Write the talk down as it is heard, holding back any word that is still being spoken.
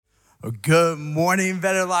Well, good morning,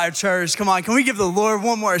 Better Life Church. Come on, can we give the Lord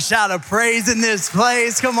one more shout of praise in this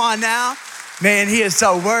place? Come on now. Man, he is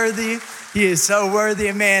so worthy. He is so worthy.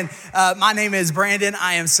 And man, my name is Brandon.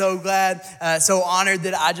 I am so glad, so honored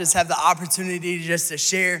that I just have the opportunity just to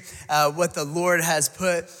share what the Lord has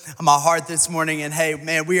put on my heart this morning. And hey,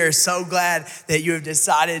 man, we are so glad that you have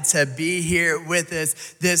decided to be here with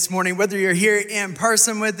us this morning. Whether you're here in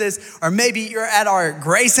person with us or maybe you're at our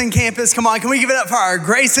Grayson campus. Come on, can we give it up for our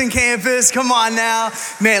Grayson campus? Come on now.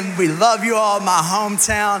 Man, we love you all, my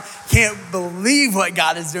hometown. Can't believe what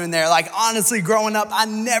God is doing there. Like, honestly, growing up, I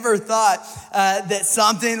never thought that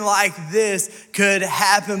something like this could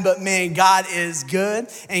happen. But man, God is good,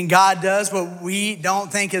 and God does what we don't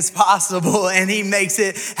think is possible, and he makes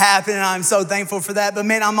it happen. And I'm so thankful for that. But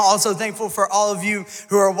man, I'm also thankful for all of you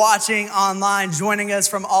who are watching online, joining us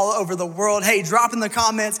from all over the world. Hey, drop in the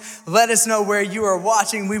comments. Let us know where you are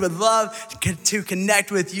watching. We would love to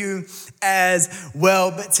connect with you as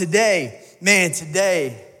well. But today,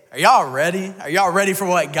 are y'all ready? Are y'all ready for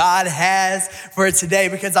what God has for today?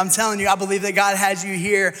 Because I'm telling you, I believe that God has you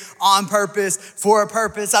here on purpose, for a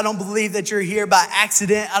purpose. I don't believe that you're here by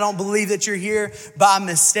accident. I don't believe that you're here by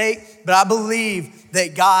mistake, but I believe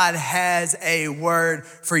that God has a word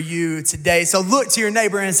for you today. So look to your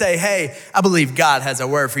neighbor and say, hey, I believe God has a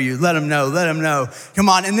word for you. Let them know. Come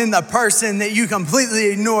on. And then the person that you completely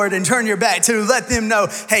ignored and turned your back to, let them know,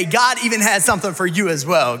 hey, God even has something for you as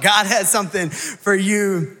well. God has something for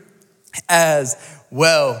you as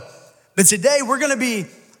well. But today we're going to be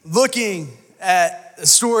looking at the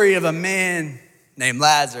story of a man named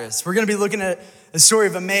Lazarus. We're going to be looking at the story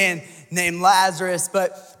of a man named Lazarus.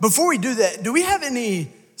 But before we do that, do we have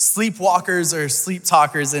any sleepwalkers or sleep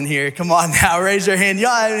talkers in here? Come on now, raise your hand.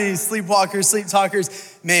 Y'all have any sleepwalkers, sleep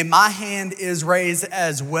talkers? Man, my hand is raised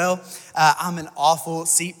as well. I'm an awful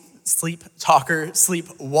sleep talker,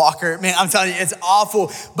 sleepwalker. Man, I'm telling you, it's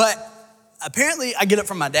awful. But apparently I get it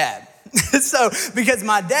from my dad. So, because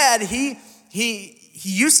my dad, he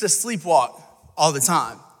used to sleepwalk all the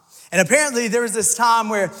time. And apparently there was this time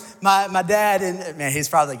where my dad, and man, he's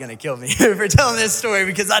probably gonna kill me for telling this story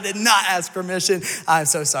because I did not ask permission. I'm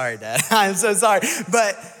so sorry, Dad. I'm so sorry.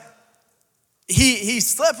 But he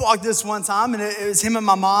sleepwalked this one time, and it was him and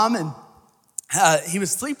my mom, and he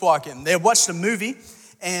was sleepwalking. They had watched a movie,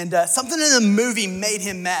 and something in the movie made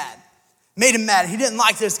him mad. He didn't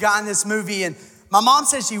like this guy in this movie, and my mom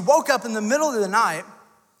said she woke up in the middle of the night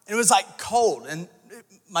and it was like cold, and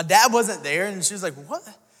my dad wasn't there, and she was like,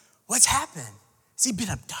 what's happened? Has he been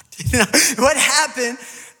abducted? What happened?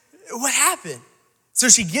 So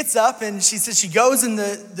she gets up and she says she goes and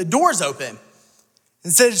the door's open.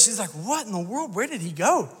 And she's like, what in the world? Where did he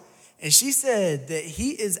go? And she said that he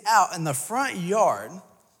is out in the front yard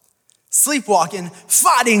sleepwalking,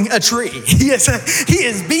 fighting a tree. He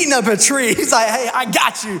is beating up a tree. He's like, hey, I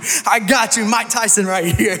got you, Mike Tyson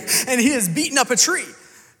right here. And he is beating up a tree.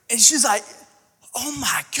 And she's like, oh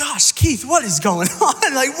my gosh, Keith, what is going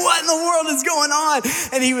on? Like, what in the world is going on?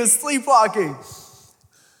 And he was sleepwalking.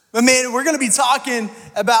 But man, we're gonna be talking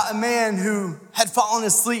about a man who had fallen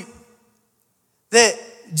asleep. That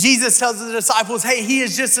Jesus tells the disciples, hey, he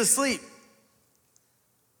is just asleep.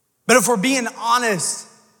 But if we're being honest,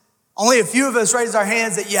 only a few of us raised our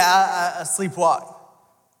hands that, I sleepwalk.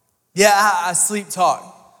 I sleep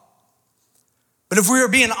talk. But if we were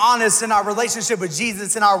being honest in our relationship with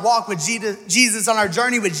Jesus, in our walk with Jesus, on our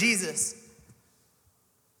journey with Jesus,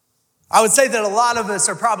 I would say that a lot of us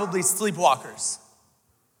are probably sleepwalkers.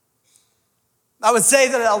 I would say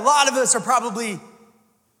that a lot of us are probably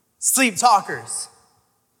sleep talkers.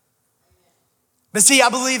 But see, I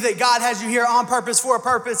believe that God has you here on purpose, for a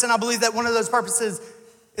purpose, and I believe that one of those purposes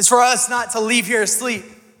is for us not to leave here asleep.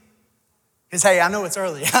 Because, hey, I know it's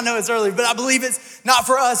early, but I believe it's not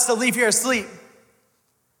for us to leave here asleep.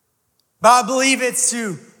 But I believe it's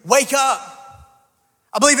to wake up.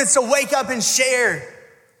 I believe it's to wake up and share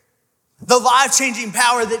the life-changing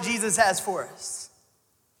power that Jesus has for us.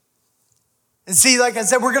 And see, like I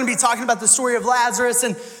said, we're going to be talking about the story of Lazarus.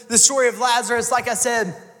 And the story of Lazarus, like I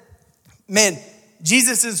said, man,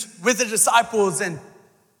 Jesus is with the disciples, and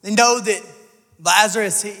they know that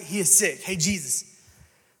Lazarus, he is sick. Hey, Jesus,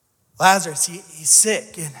 Lazarus, he's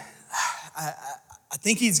sick. And I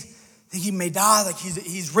think he may die. Like,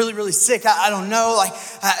 he's really, really sick. I don't know. Like,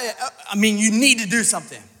 I mean, you need to do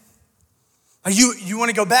something. You want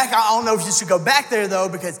to go back? I don't know if you should go back there, though,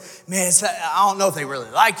 because, man, I don't know if they really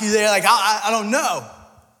like you there. Like, I don't know.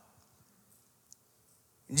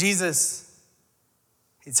 And Jesus,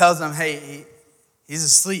 he tells them, hey, he's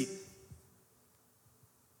asleep.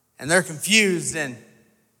 And they're confused, and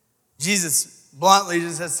Jesus bluntly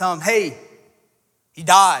just says to them, hey, he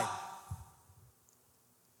died.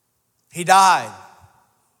 He died.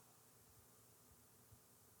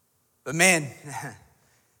 But man,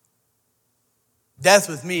 death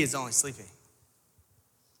with me is only sleeping.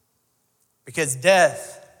 Because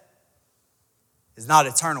death is not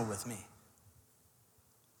eternal with me.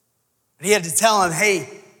 But he had to tell him, hey,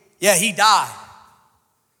 yeah, he died.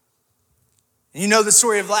 And you know the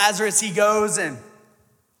story of Lazarus. He goes and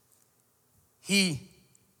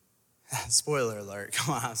spoiler alert,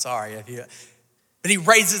 come on, I'm sorry. But he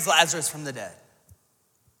raises Lazarus from the dead.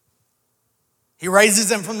 He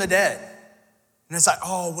raises him from the dead. And it's like,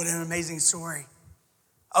 oh, what an amazing story.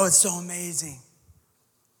 Oh, it's so amazing.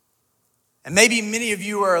 And maybe many of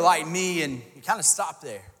you are like me and you kind of stop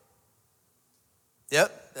there.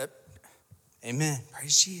 Yep. Amen.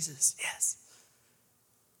 Praise Jesus. Yes.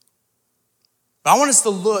 But I want us to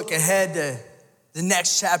look ahead to the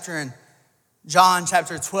next chapter in John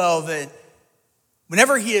chapter 12. And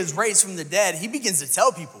whenever he is raised from the dead, he begins to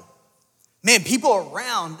tell people, man, people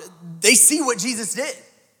around, they see what Jesus did.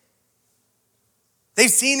 They've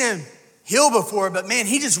seen him heal before, but man,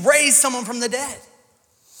 he just raised someone from the dead.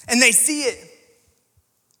 And they see it.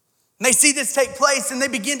 And they see this take place and they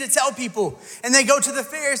begin to tell people. And they go to the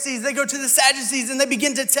Pharisees, they go to the Sadducees, and they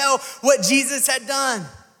begin to tell what Jesus had done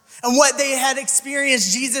and what they had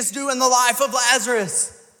experienced Jesus do in the life of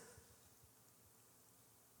Lazarus.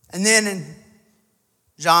 And then in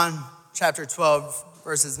John chapter 12,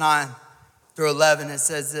 verses 9 through 11, it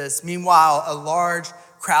says this: meanwhile, a large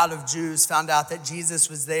crowd of Jews found out that Jesus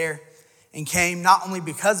was there and came not only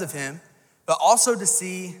because of him, but also to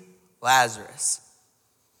see Lazarus,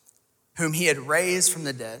 whom he had raised from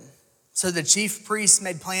the dead. So the chief priests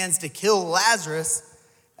made plans to kill Lazarus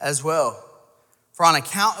as well. For on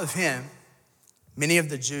account of him, many of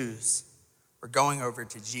the Jews were going over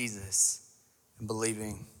to Jesus and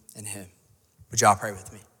believing in him. Would y'all pray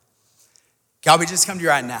with me? God, we just come to you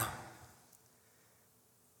right now.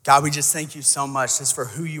 God, we just thank you so much just for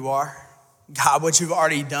who you are. God, what you've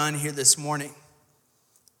already done here this morning.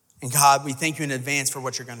 And God, we thank you in advance for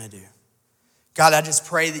what you're going to do. God, I just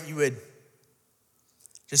pray that you would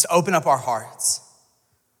just open up our hearts,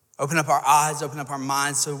 open up our eyes, open up our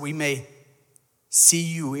minds so we may see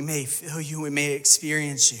you, we may feel you, we may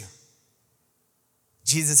experience you.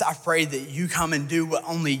 Jesus, I pray that you come and do what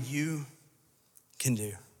only you can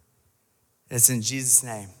do. And it's in Jesus'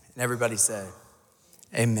 name. And everybody said,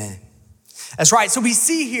 amen. That's right. So we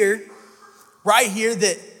see here, right here,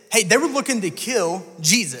 that, hey, they were looking to kill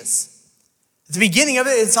Jesus. At the beginning of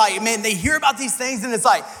it, it's like, man, they hear about these things and it's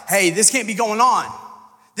like, hey, this can't be going on.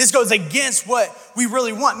 This goes against what we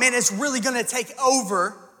really want. Man, it's really going to take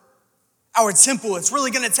over our temple. It's really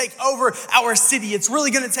going to take over our city. It's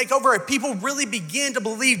really going to take over if people really begin to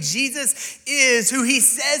believe Jesus is who he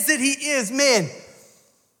says that he is. Man,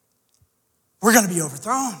 we're going to be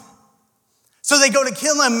overthrown. So they go to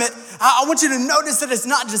kill him. I want you to notice that it's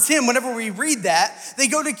not just him. Whenever we read that, they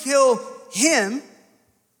go to kill him,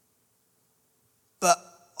 but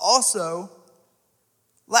also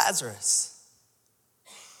Lazarus.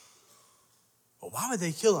 Well, why would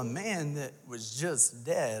they kill a man that was just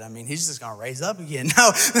dead? I mean, he's just going to raise up again.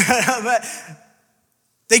 No, but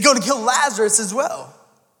they go to kill Lazarus as well.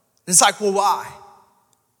 And it's like, well, why?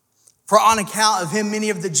 For on account of him, many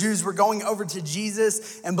of the Jews were going over to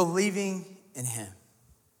Jesus and believing in him.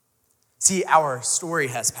 See, our story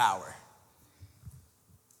has power.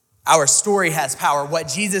 Our story has power. What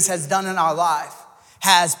Jesus has done in our life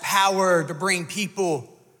has power to bring people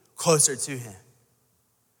closer to him.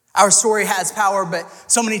 Our story has power, but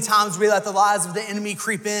so many times we let the lies of the enemy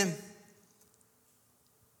creep in.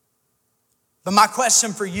 But my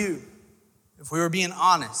question for you, if we were being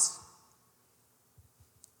honest,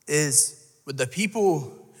 is would the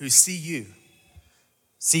people who see you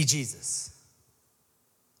see Jesus?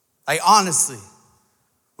 Like honestly,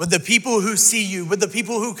 would the people who see you, would the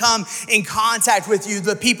people who come in contact with you,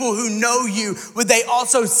 the people who know you, would they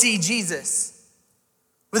also see Jesus?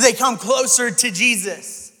 Would they come closer to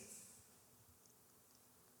Jesus?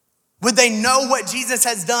 Would they know what Jesus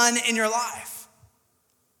has done in your life?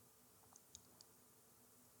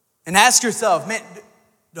 And ask yourself, man,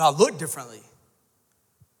 do I look differently?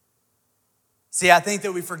 See, I think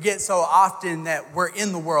that we forget so often that we're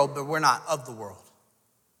in the world, but we're not of the world.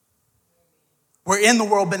 We're in the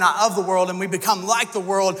world, but not of the world, and we become like the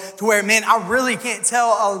world to where, man, I really can't tell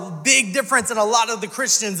a big difference in a lot of the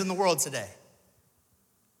Christians in the world today.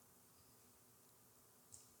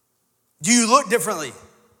 Do you look differently?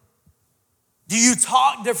 Do you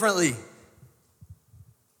talk differently?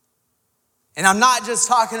 And I'm not just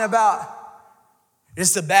talking about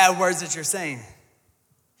just the bad words that you're saying.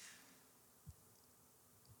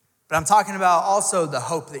 But I'm talking about also the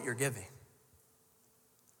hope that you're giving.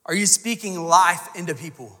 Are you speaking life into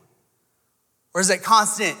people? Or is it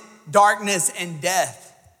constant darkness and death?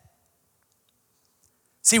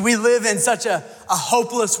 See, we live in such a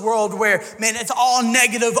hopeless world where, man, it's all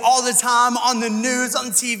negative all the time on the news,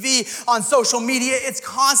 on TV, on social media. It's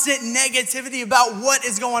constant negativity about what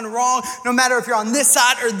is going wrong. No matter if you're on this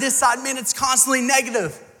side or this side, man, it's constantly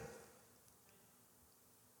negative.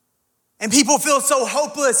 And people feel so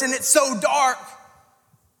hopeless and it's so dark.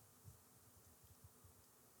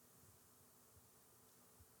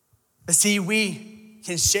 But see, we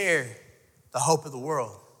can share the hope of the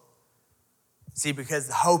world. See, because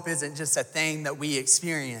the hope isn't just a thing that we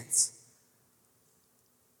experience.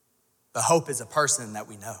 The hope is a person that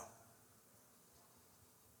we know.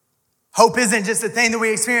 Hope isn't just a thing that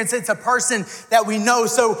we experience, it's a person that we know.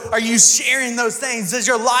 So are you sharing those things? Does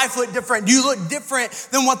your life look different? Do you look different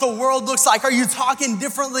than what the world looks like? Are you talking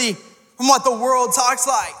differently from what the world talks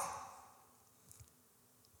like?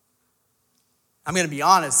 I'm going to be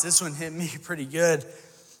honest, this one hit me pretty good.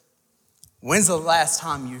 When's the last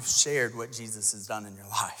time you've shared what Jesus has done in your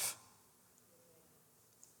life?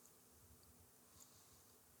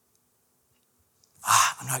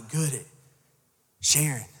 I'm not good at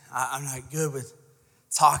sharing. I'm not good with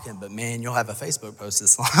talking, but man, you'll have a Facebook post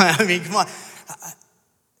this long. I mean, come on.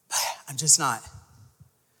 I'm just not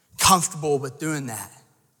comfortable with doing that.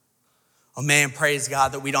 Oh man, praise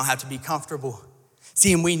God that we don't have to be comfortable.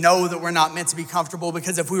 See, and we know that we're not meant to be comfortable,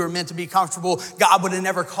 because if we were meant to be comfortable, God would have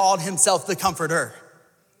never called himself the comforter.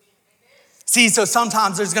 See, so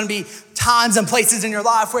sometimes there's going to be times and places in your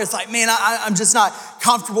life where it's like, man, I'm just not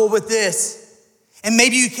comfortable with this. And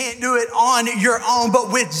maybe you can't do it on your own,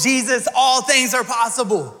 but with Jesus, all things are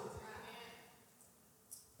possible.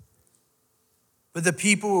 But the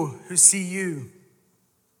people who see you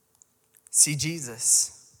see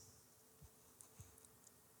Jesus.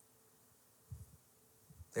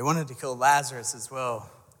 They wanted to kill Lazarus as well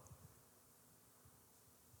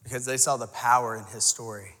because they saw the power in his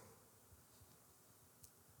story.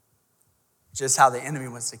 Just how the enemy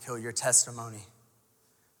wants to kill your testimony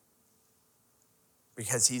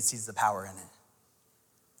because he sees the power in it.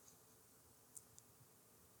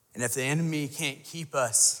 And if the enemy can't keep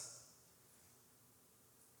us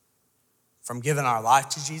from giving our life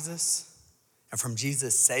to Jesus and from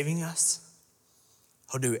Jesus saving us,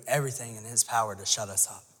 he'll do everything in his power to shut us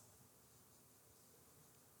up.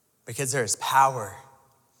 Because there is power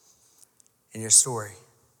in your story.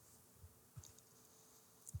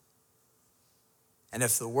 And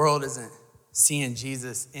if the world isn't seeing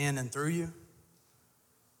Jesus in and through you,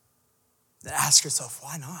 then ask yourself,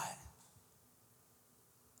 why not?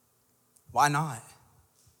 Why not?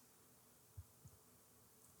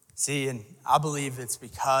 See, and I believe it's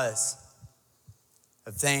because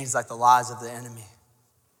of things like the lies of the enemy.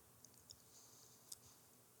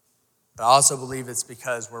 But I also believe it's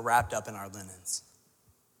because we're wrapped up in our linens.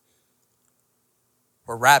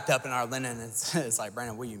 We're wrapped up in our linen. It's like,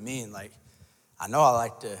 Brandon, what do you mean? Like, I know I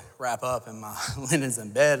like to wrap up in my linens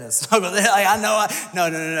in bed and stuff like that.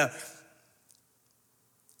 No.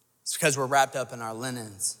 It's because we're wrapped up in our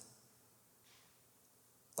linens,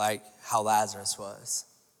 like how Lazarus was.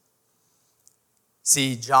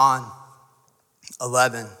 See, John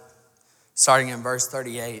 11, starting in verse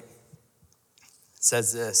 38,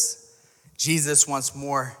 says this: Jesus, once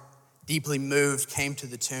more deeply moved, came to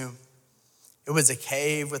the tomb. It was a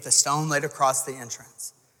cave with a stone laid across the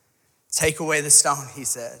entrance. Take away the stone, he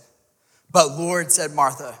said. But Lord, said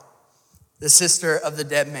Martha, the sister of the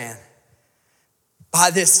dead man, by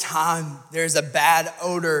this time there's a bad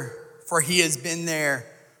odor, for he has been there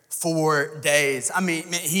 4 days. I mean,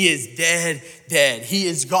 man, he is dead. He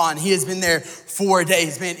is gone. He has been there 4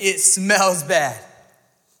 days. Man, it smells bad.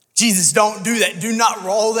 Jesus, don't do that. Do not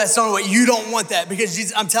roll that stone away. You don't want that, because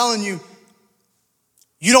Jesus, I'm telling you,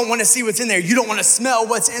 you don't want to see what's in there. You don't want to smell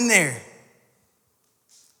what's in there.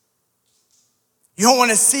 You don't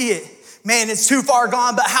want to see it. Man, it's too far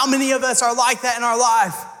gone, but how many of us are like that in our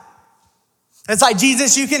life? It's like,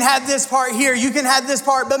 Jesus, you can have this part here, you can have this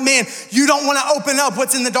part, but man, you don't want to open up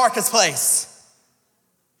what's in the darkest place.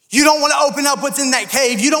 You don't want to open up what's in that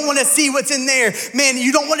cave. You don't want to see what's in there. Man,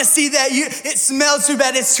 you don't want to see that. It smells too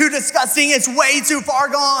bad. It's too disgusting. It's way too far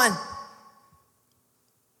gone.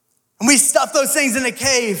 And we stuff those things in a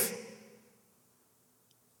cave.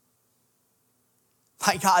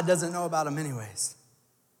 Like God doesn't know about them anyways.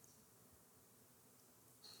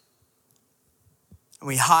 And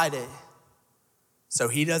we hide it so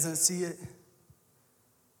he doesn't see it,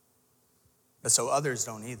 but so others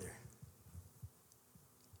don't either.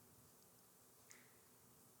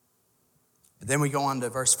 But then we go on to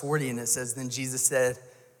verse 40 and it says, then Jesus said,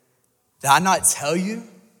 did I not tell you?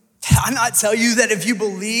 Did I not tell you that if you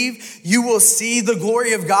believe, you will see the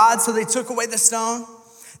glory of God? So they took away the stone.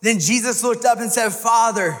 Then Jesus looked up and said,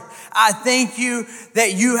 Father, I thank you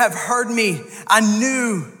that you have heard me. I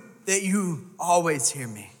knew that you always hear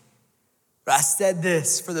me. But I said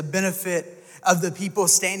this for the benefit of the people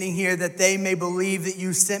standing here, that they may believe that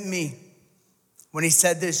you sent me. When he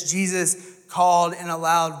said this, Jesus called in a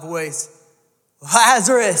loud voice,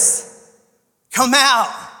 Lazarus, come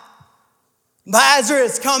out.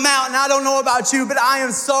 Lazarus, come out. And I don't know about you, but I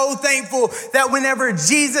am so thankful that whenever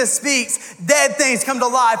Jesus speaks, dead things come to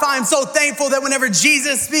life. I am so thankful that whenever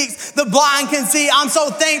Jesus speaks, the blind can see. I'm so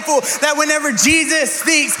thankful that whenever Jesus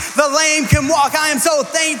speaks, the lame can walk. I am so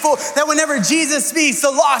thankful that whenever Jesus speaks,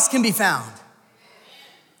 the lost can be found.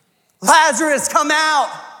 Lazarus, come out.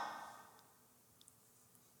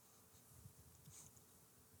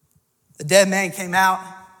 The dead man came out,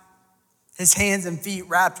 his hands and feet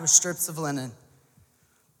wrapped with strips of linen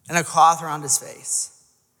and a cloth around his face.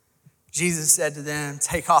 Jesus said to them,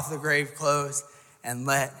 take off the grave clothes and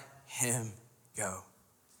let him go.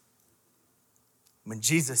 When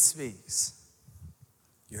Jesus speaks,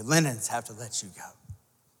 your linens have to let you go.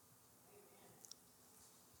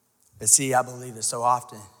 But see, I believe that so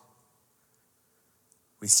often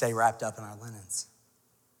we stay wrapped up in our linens.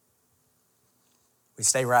 We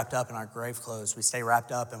stay wrapped up in our grave clothes. We stay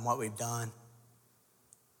wrapped up in what we've done.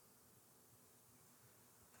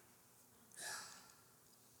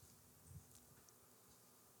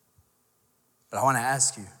 But I want to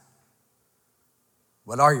ask you,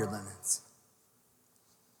 what are your linens?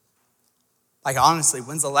 Like, honestly,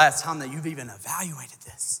 when's the last time that you've even evaluated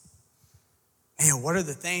this? Man, what are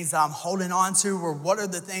the things that I'm holding on to, or what are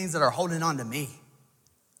the things that are holding on to me?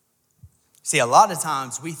 See, a lot of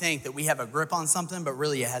times we think that we have a grip on something, but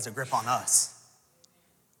really it has a grip on us.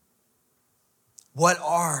 What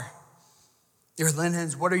are your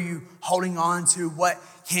linens? What are you holding on to? What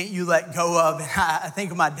can't you let go of? And I think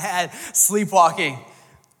of my dad sleepwalking,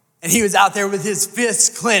 and he was out there with his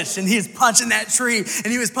fists clenched, and he was punching that tree, and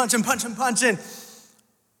he was punching.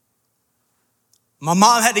 My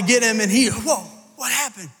mom had to get him, and whoa, what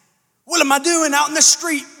happened? What am I doing out in the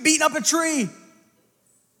street beating up a tree?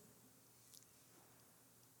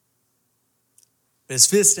 But his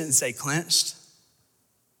fist didn't stay clenched.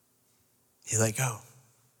 He let go.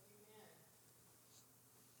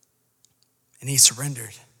 And he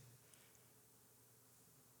surrendered.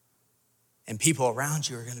 And people around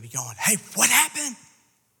you are going to be going, hey, what happened?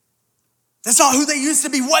 That's not who they used to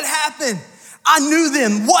be. What happened? I knew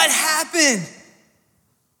them. What happened?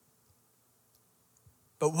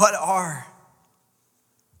 But what are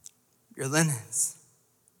your linens?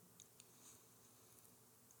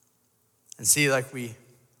 And see, like we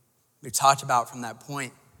talked about from that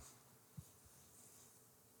point,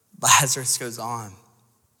 Lazarus goes on.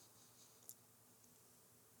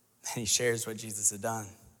 And he shares what Jesus had done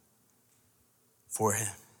for him.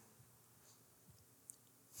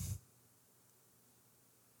 And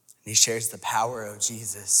he shares the power of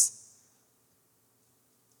Jesus.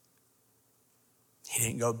 He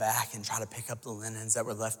didn't go back and try to pick up the linens that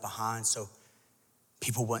were left behind so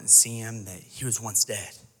people wouldn't see him, that he was once dead.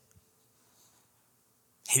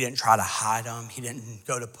 He didn't try to hide them. He didn't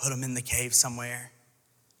go to put them in the cave somewhere.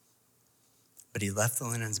 But he left the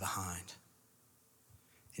linens behind.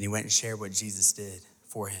 And he went and shared what Jesus did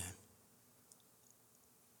for him.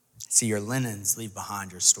 See, your linens leave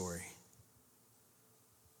behind your story.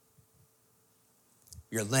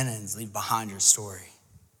 Your linens leave behind your story.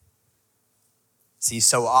 See,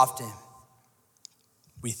 so often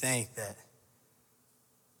we think that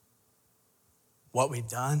what we've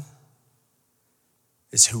done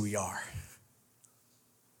is who we are.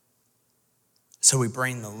 So we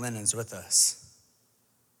bring the linens with us.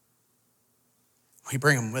 We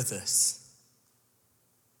bring them with us.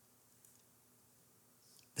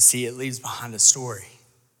 But see, it leaves behind a story.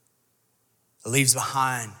 It leaves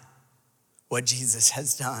behind what Jesus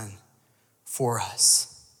has done for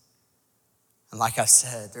us. And like I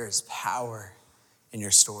said, there is power in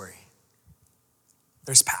your story.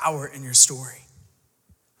 There's power in your story.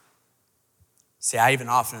 See, I even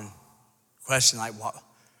often question, like,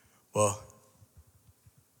 why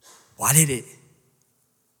did it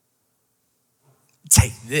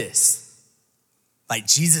take this? Like,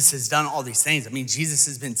 Jesus has done all these things. I mean, Jesus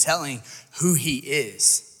has been telling who he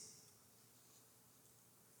is.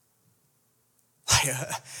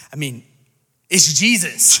 It's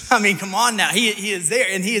Jesus. I mean, come on now. He is there,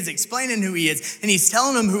 and he is explaining who he is, and he's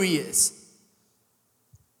telling them who he is.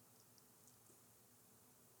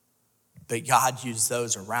 But God used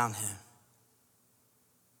those around him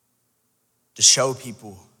to show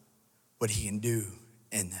people what he can do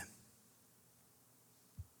in them.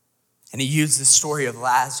 And he used the story of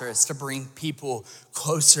Lazarus to bring people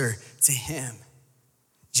closer to him.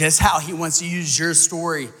 Just how he wants to use your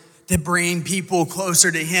story to bring people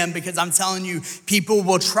closer to him, because I'm telling you, people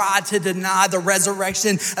will try to deny the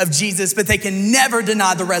resurrection of Jesus, but they can never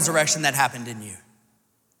deny the resurrection that happened in you.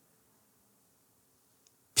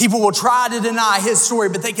 People will try to deny his story,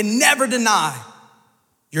 but they can never deny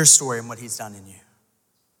your story and what he's done in you.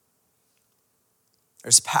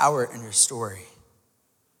 There's power in your story,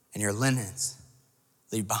 and your linens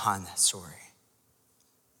leave behind that story.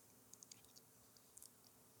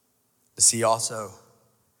 But see, also,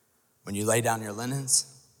 when you lay down your linens,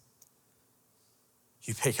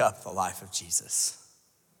 you pick up the life of Jesus.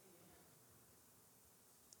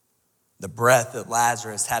 The breath that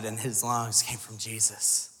Lazarus had in his lungs came from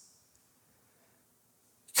Jesus.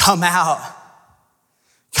 Come out.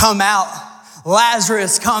 Come out.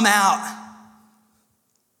 Lazarus, come out.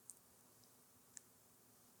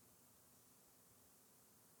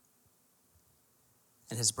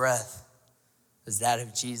 And his breath is that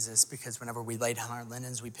of Jesus, because whenever we lay down our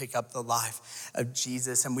linens, we pick up the life of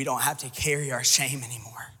Jesus, and we don't have to carry our shame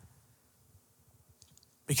anymore.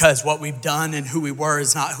 Because what we've done and who we were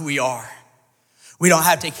is not who we are. We don't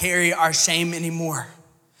have to carry our shame anymore.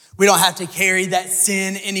 We don't have to carry that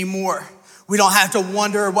sin anymore. We don't have to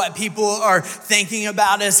wonder what people are thinking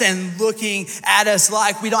about us and looking at us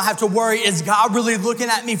like. We don't have to worry, is God really looking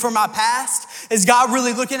at me for my past? Is God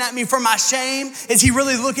really looking at me for my shame? Is he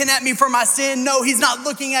really looking at me for my sin? No, he's not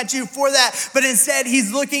looking at you for that, but instead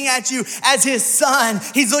he's looking at you as his son.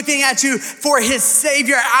 He's looking at you for his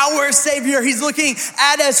Savior, our Savior. He's looking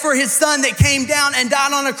at us for his son that came down and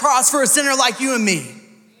died on a cross for a sinner like you and me.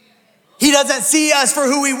 He doesn't see us for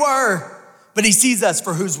who we were, but he sees us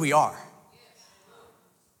for whose we are.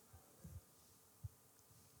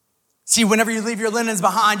 See, whenever you leave your linens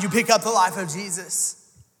behind, you pick up the life of Jesus.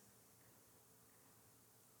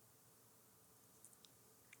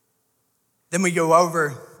 Then we go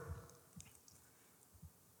over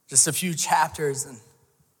just a few chapters and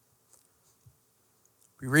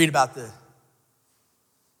we read about the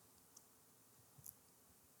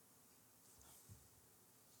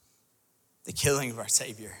killing of our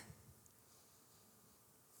Savior.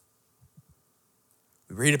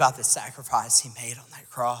 We read about the sacrifice he made on that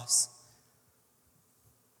cross.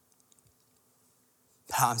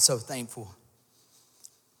 I'm so thankful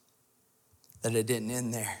that it didn't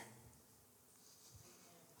end there.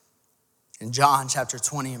 In John chapter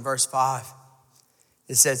 20 and verse 5,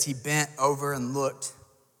 it says he bent over and looked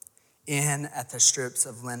in at the strips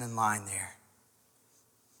of linen lying there,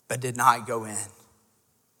 but did not go in.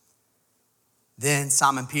 Then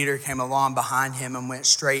Simon Peter came along behind him and went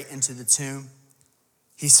straight into the tomb.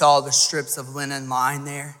 He saw the strips of linen lying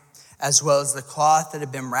there, as well as the cloth that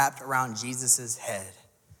had been wrapped around Jesus' head.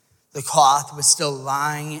 The cloth was still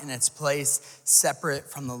lying in its place, separate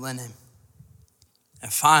from the linen.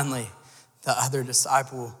 And finally, the other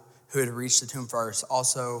disciple who had reached the tomb first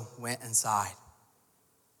also went inside.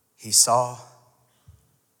 He saw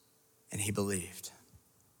and he believed.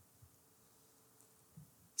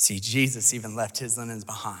 See, Jesus even left his linens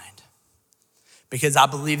behind. Because I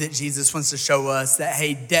believe that Jesus wants to show us that,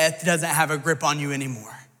 hey, death doesn't have a grip on you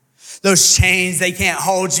anymore. Those chains, they can't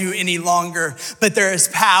hold you any longer, but there is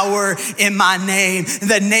power in my name,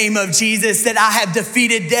 the name of Jesus, that I have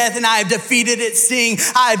defeated death and I have defeated its sting.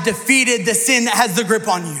 I have defeated the sin that has the grip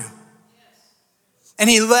on you. And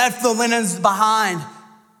he left the linens behind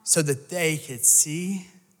so that they could see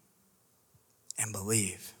and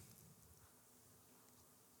believe.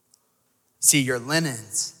 See, your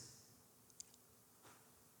linens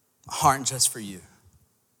aren't just for you.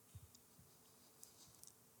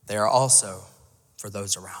 They are also for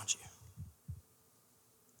those around you.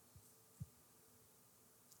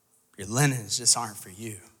 Your linens just aren't for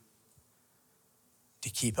you to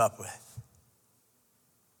keep up with,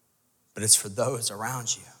 but it's for those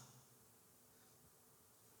around you.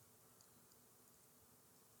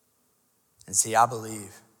 And see, I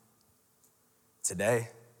believe today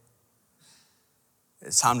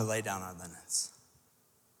it's time to lay down our linens.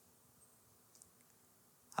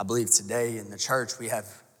 I believe today in the church we have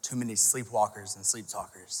too many sleepwalkers and sleep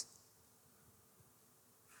talkers.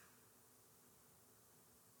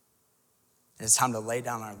 And it's time to lay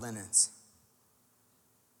down our linens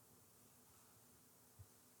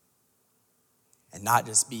and not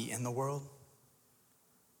just be in the world,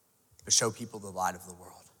 but show people the light of the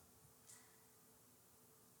world.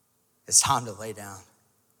 It's time to lay down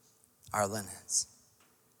our linens.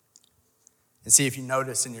 And see, if you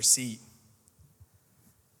notice in your seat,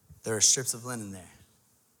 there are strips of linen there.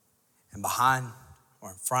 And behind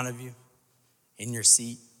or in front of you, in your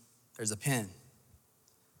seat, there's a pen.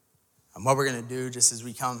 And what we're gonna do just as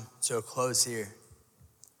we come to a close here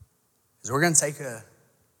is we're gonna take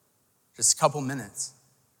just a couple minutes.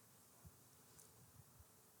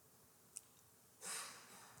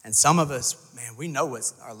 And some of us, man, we know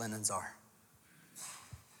what our linens are.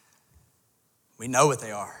 We know what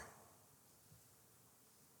they are.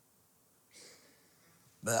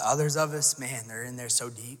 But others of us, man, they're in there so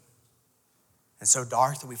deep and so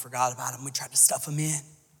dark that we forgot about them. We tried to stuff them in.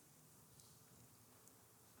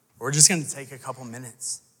 We're just gonna take a couple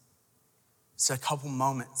minutes, just a couple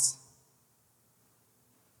moments.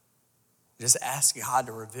 Just ask God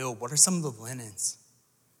to reveal what are some of the linens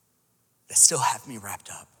that still have me wrapped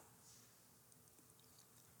up.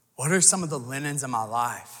 What are some of the linens in my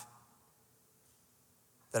life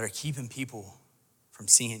that are keeping people from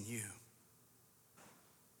seeing you?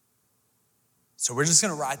 So we're just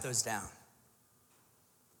gonna write those down.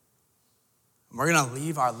 And we're gonna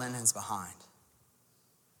leave our linens behind.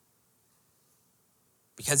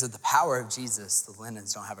 Because of the power of Jesus, the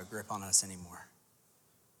linens don't have a grip on us anymore.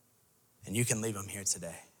 And you can leave them here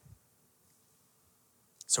today.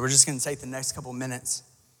 So we're just gonna take the next couple minutes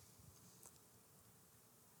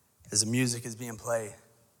as the music is being played.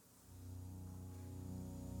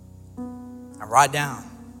 And write down.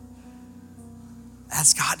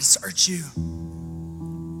 Ask God to search you.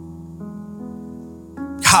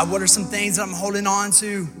 God, what are some things that I'm holding on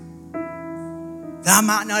to that I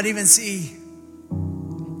might not even see?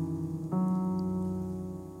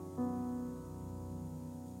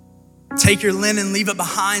 Take your linen, leave it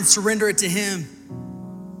behind, surrender it to Him.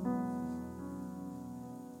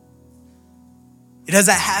 It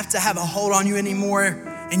doesn't have to have a hold on you anymore,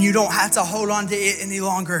 and you don't have to hold on to it any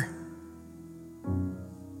longer.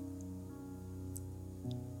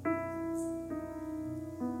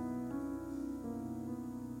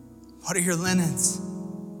 What are your linens?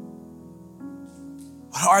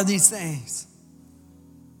 What are these things?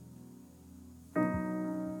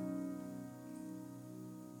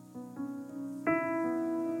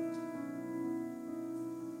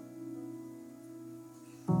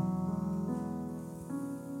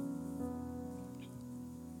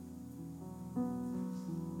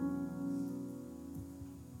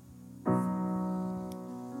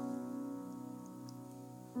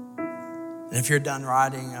 And if you're done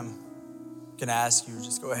writing, I'm gonna ask you,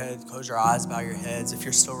 just go ahead, close your eyes, bow your heads. If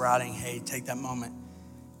you're still writing, hey, take that moment.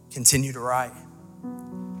 Continue to write.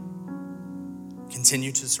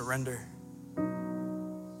 Continue to surrender.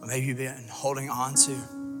 What maybe you've been holding on to.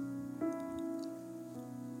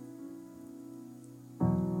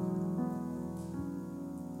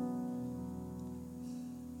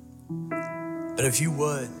 But if you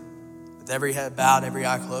would, with every head bowed, every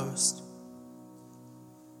eye closed,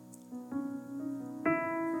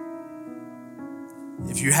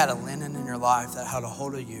 if you had a linen in your life that had a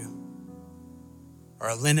hold of you, or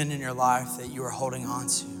a linen in your life that you were holding on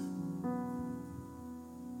to,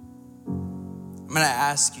 I'm gonna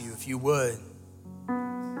ask you, if you would,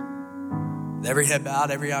 with every head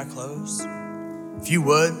bowed, every eye closed, if you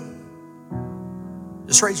would,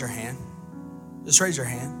 just raise your hand. Just raise your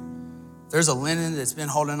hand. If there's a linen that's been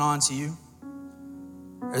holding on to you,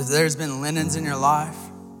 or if there's been linens in your life,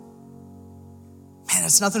 man,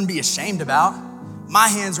 it's nothing to be ashamed about. My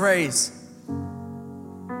hand's raised.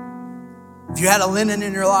 If you had a linen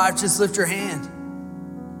in your life, just lift your hand.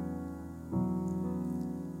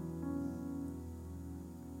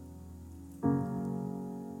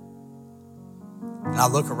 And I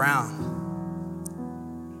look around.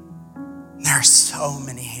 And there are so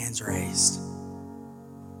many hands raised.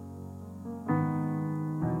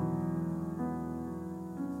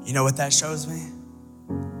 You know what that shows me?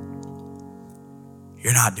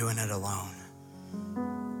 You're not doing it alone.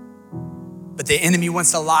 But the enemy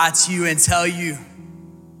wants to lie to you and tell you,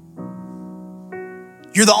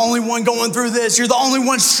 you're the only one going through this. You're the only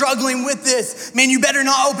one struggling with this. Man, you better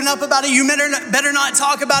not open up about it. You better not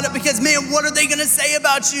talk about it because, man, what are they going to say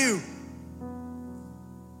about you?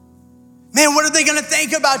 Man, what are they going to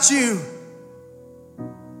think about you?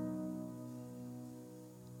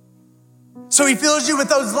 So he fills you with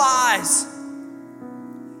those lies.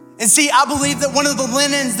 And see, I believe that one of the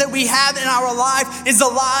linens that we have in our life is the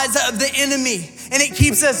lies of the enemy. And it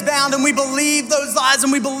keeps us bound, and we believe those lies,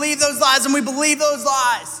 and we believe those lies, and we believe those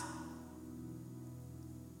lies.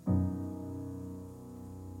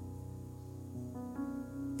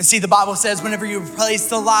 But see, the Bible says whenever you replace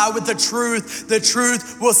the lie with the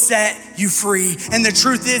truth will set you free. And the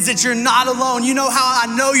truth is that you're not alone. You know how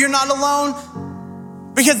I know you're not alone?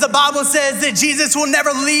 Because the Bible says that Jesus will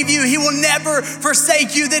never leave you. He will never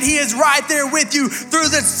forsake you, that he is right there with you through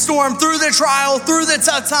the storm, through the trial, through the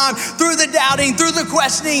tough time, through the doubting, through the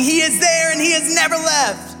questioning. He is there and he has never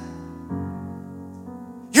left.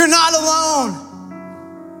 You're not alone.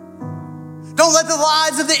 Don't let the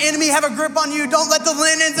lies of the enemy have a grip on you. Don't let the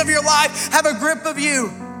linens of your life have a grip of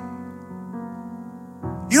you.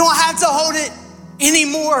 You don't have to hold it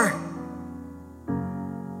anymore.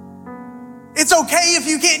 It's okay if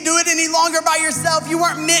you can't do it any longer by yourself. You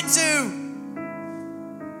weren't meant to.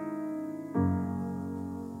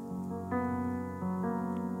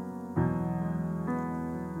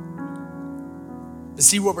 To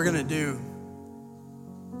see what we're going to do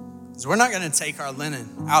is we're not going to take our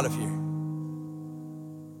linen out of here.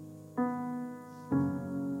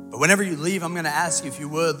 But whenever you leave, I'm going to ask you if you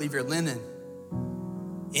would leave your linen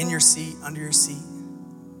in your seat, under your seat.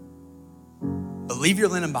 But leave your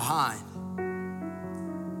linen behind.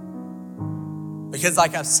 Because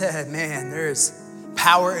like I've said, man, there's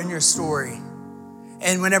power in your story.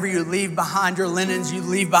 And whenever you leave behind your linens, you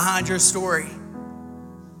leave behind your story.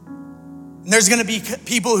 And there's gonna be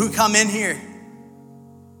people who come in here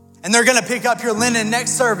and they're gonna pick up your linen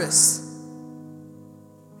next service.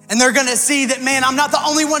 And they're gonna see that, man, I'm not the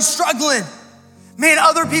only one struggling. Man,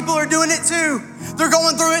 other people are doing it too. They're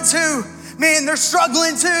going through it too. Man, they're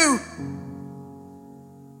struggling too.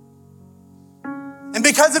 And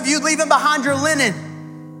because of you leaving behind your linen,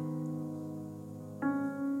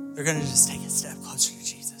 they're gonna just take a step closer to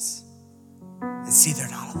Jesus and see they're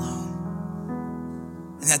not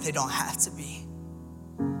alone and that they don't have to be.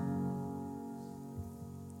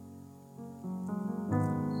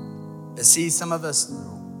 But see, some of us,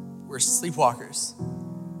 we're sleepwalkers.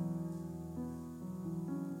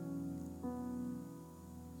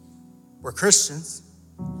 We're Christians.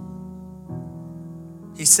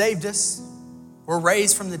 He saved us. We're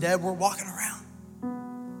raised from the dead. We're walking around.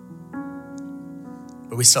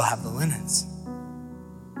 But we still have the linens.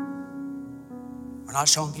 We're not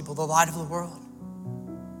showing people the light of the world.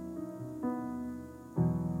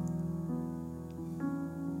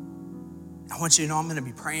 I want you to know I'm going to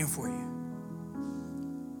be praying for you.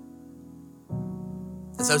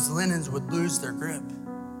 As those linens would lose their grip.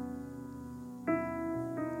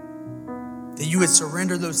 That you would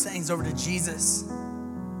surrender those things over to Jesus.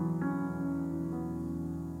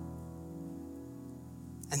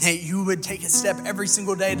 And that you would take a step every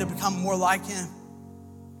single day to become more like him.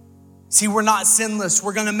 See, we're not sinless.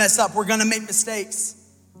 We're gonna mess up. We're gonna make mistakes.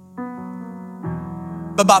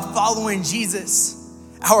 But by following Jesus,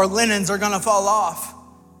 our linens are gonna fall off.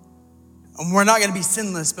 And we're not gonna be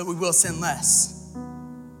sinless, but we will sin less.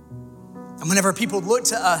 And whenever people look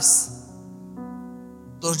to us,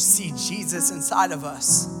 they'll see Jesus inside of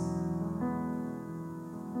us.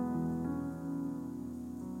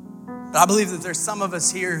 But I believe that there's some of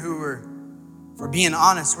us here who are, if we're being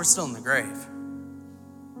honest, we're still in the grave.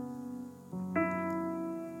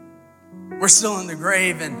 We're still in the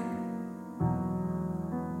grave and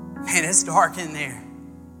man, it's dark in there.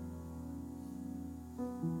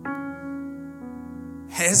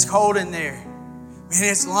 It's cold in there. Man,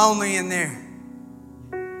 it's lonely in there.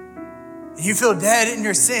 And you feel dead in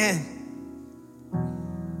your sin.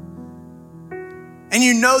 And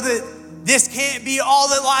you know that this can't be all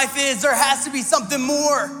that life is. There has to be something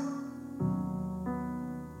more.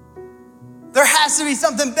 There has to be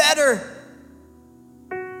something better.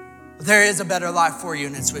 But there is a better life for you,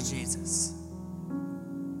 and it's with Jesus.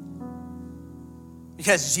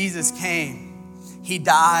 Because Jesus came, he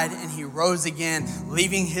died, and he rose again,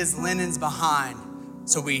 leaving his linens behind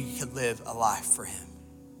so we could live a life for him.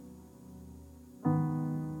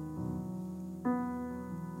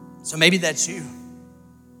 So maybe that's you.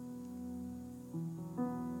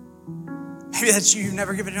 Maybe that's you. You've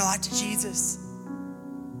never given your life to Jesus.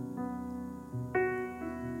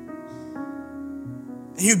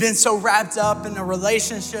 And you've been so wrapped up in a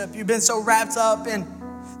relationship. You've been so wrapped up in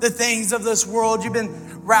the things of this world. You've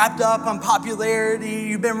been wrapped up on popularity.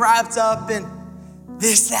 You've been wrapped up in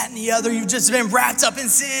this, that, and the other. You've just been wrapped up in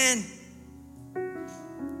sin.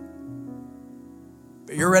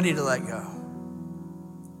 But you're ready to let go.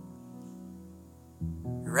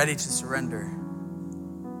 You're ready to surrender.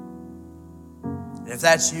 And if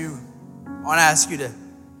that's you, I want to ask you to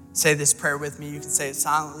say this prayer with me. You can say it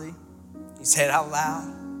silently. You can say it out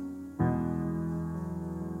loud.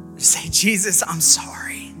 Just say, Jesus, I'm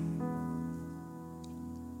sorry.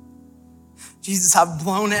 Jesus, I've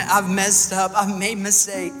blown it. I've messed up. I've made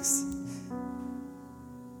mistakes.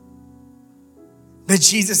 But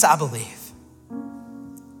Jesus, I believe.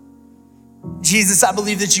 Jesus, I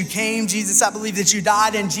believe that you came. Jesus, I believe that you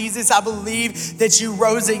died. And Jesus, I believe that you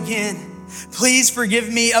rose again. Please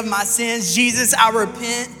forgive me of my sins. Jesus, I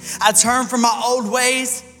repent. I turn from my old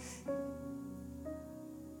ways.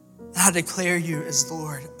 And I declare you as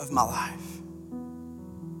Lord of my life.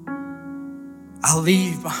 I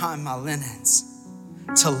leave behind my linens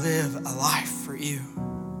to live a life for you.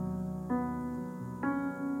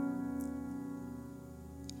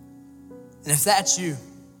 And if that's you,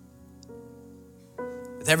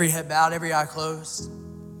 with every head bowed, every eye closed,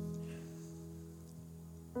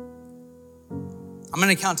 I'm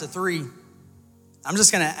gonna count to 3. I'm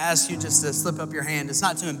just gonna ask you just to slip up your hand. It's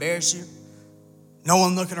not to embarrass you. No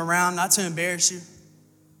one looking around, not to embarrass you.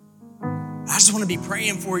 I just wanna be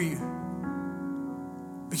praying for you.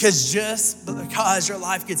 Because just because your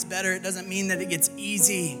life gets better, it doesn't mean that it gets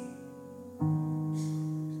easy.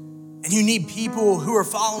 And you need people who are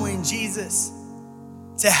following Jesus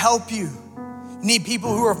to help you. You need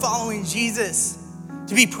people who are following Jesus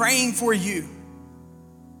to be praying for you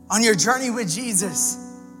on your journey with Jesus.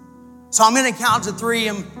 So I'm gonna count to 3,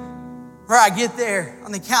 and where I get there,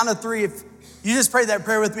 on the count of 3, if you just pray that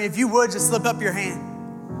prayer with me, if you would, just slip up your hand.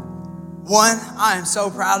 1, I am so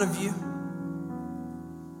proud of you.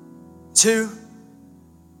 2,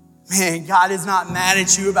 man, God is not mad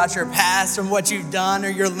at you about your past and what you've done or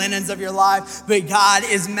your linens of your life, but God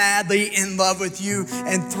is madly in love with you.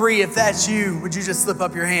 And 3, if that's you, would you just slip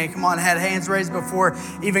up your hand? Come on, I had hands raised before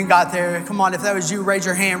even got there. Come on, if that was you, raise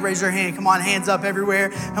your hand, raise your hand. Come on, hands up everywhere.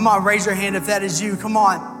 Come on, raise your hand if that is you. Come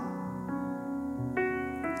on.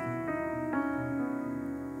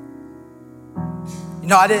 You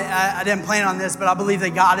know, I didn't plan on this, but I believe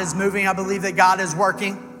that God is moving. I believe that God is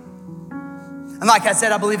working. And like I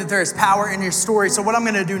said, I believe that there is power in your story. So what I'm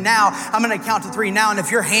gonna do now, I'm gonna count to 3 now. And if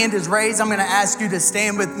your hand is raised, I'm gonna ask you to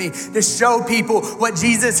stand with me to show people what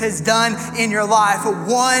Jesus has done in your life. 1,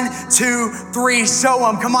 2, 3, show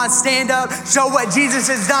them. Come on, stand up. Show what Jesus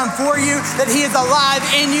has done for you, that he is alive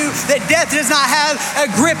in you, that death does not have a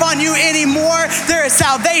grip on you anymore. There is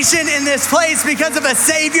salvation in this place because of a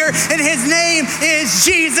Savior, and his name is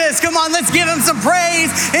Jesus. Come on, let's give him some praise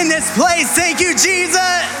in this place. Thank you,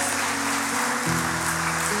 Jesus.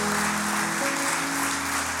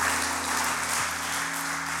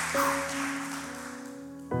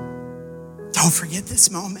 Don't forget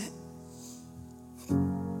this moment.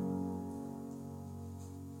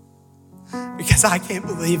 Because I can't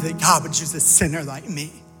believe that God would use a sinner like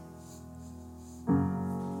me.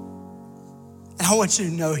 And I want you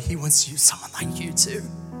to know he wants to use someone like you too.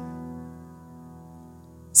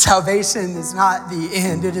 Salvation is not the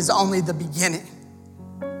end, it is only the beginning.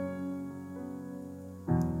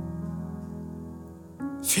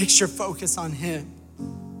 Fix your focus on him.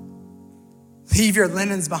 Leave your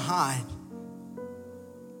linens behind.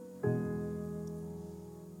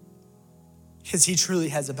 Because he truly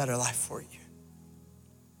has a better life for you.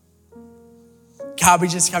 God, we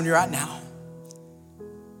just come to you right now.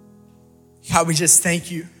 God, we just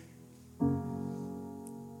thank you.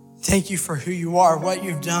 Thank you for who you are, what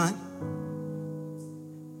you've done.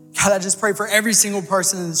 God, I just pray for every single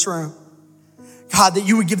person in this room. God, that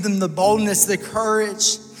you would give them the boldness, the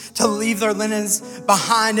courage to leave their linens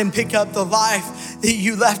behind and pick up the life that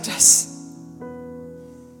you left us.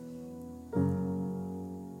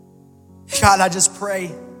 God, I just pray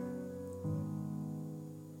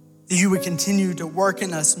that you would continue to work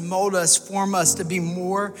in us, mold us, form us to be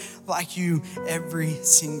more like you every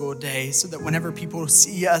single day, so that whenever people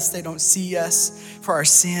see us, they don't see us for our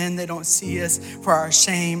sin, they don't see us for our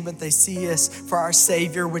shame, but they see us for our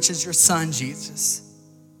Savior, which is your Son, Jesus.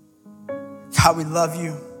 God, we love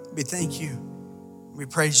you, we thank you, we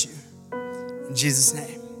praise you. In Jesus'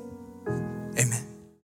 name, amen.